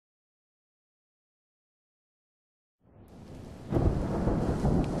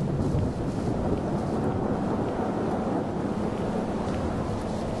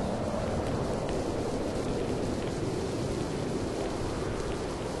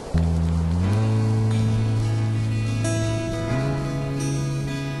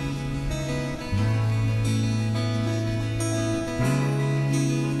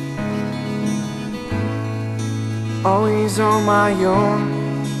Always on my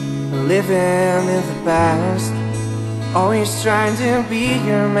own, living in the past. Always trying to be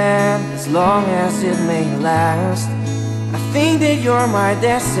your man, as long as it may last. I think that you're my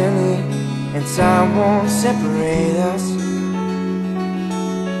destiny, and time won't separate us.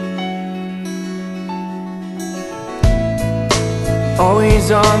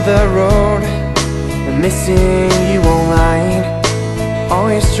 Always on the road, and missing you online.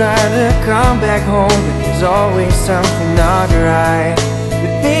 Always trying to come back home, but there's always something not right.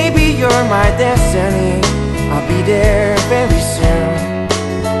 But baby, you're my destiny, I'll be there very soon.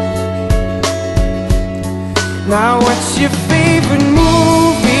 Now what's your favorite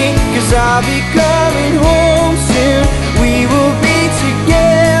movie? 'Cause I'll be coming home soon. We will be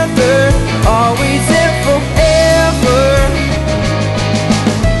together, always and forever.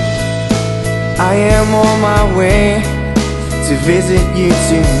 I am on my way to visit you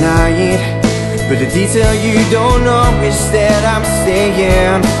tonight, but the detail you don't know is that I'm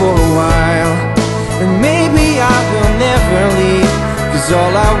staying for a while. And maybe I will never leave, 'cause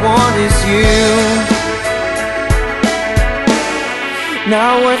all I want is you.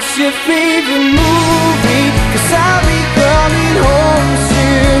 Now what's your favorite movie? 'Cause I'll be coming home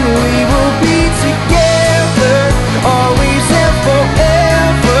soon. We will be together, always and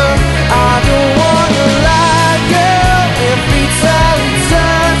forever. I don't wanna lie, girl. Every time we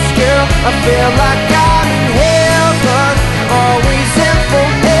touch, girl, I feel like I'm in heaven, always and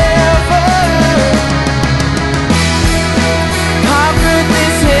forever. How could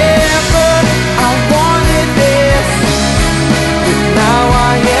this happen? I wanted this, but now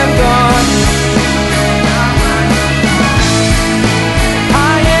I am gone.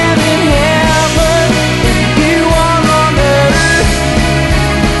 I am in heaven, and you are on earth.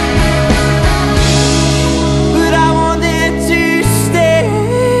 But I wanted to stay.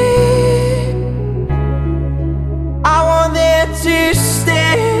 I wanted to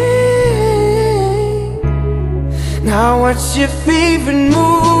stay. Now what's your favorite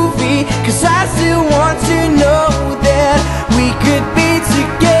movie? 'Cause I still want to know that we could be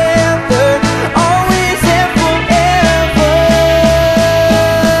together.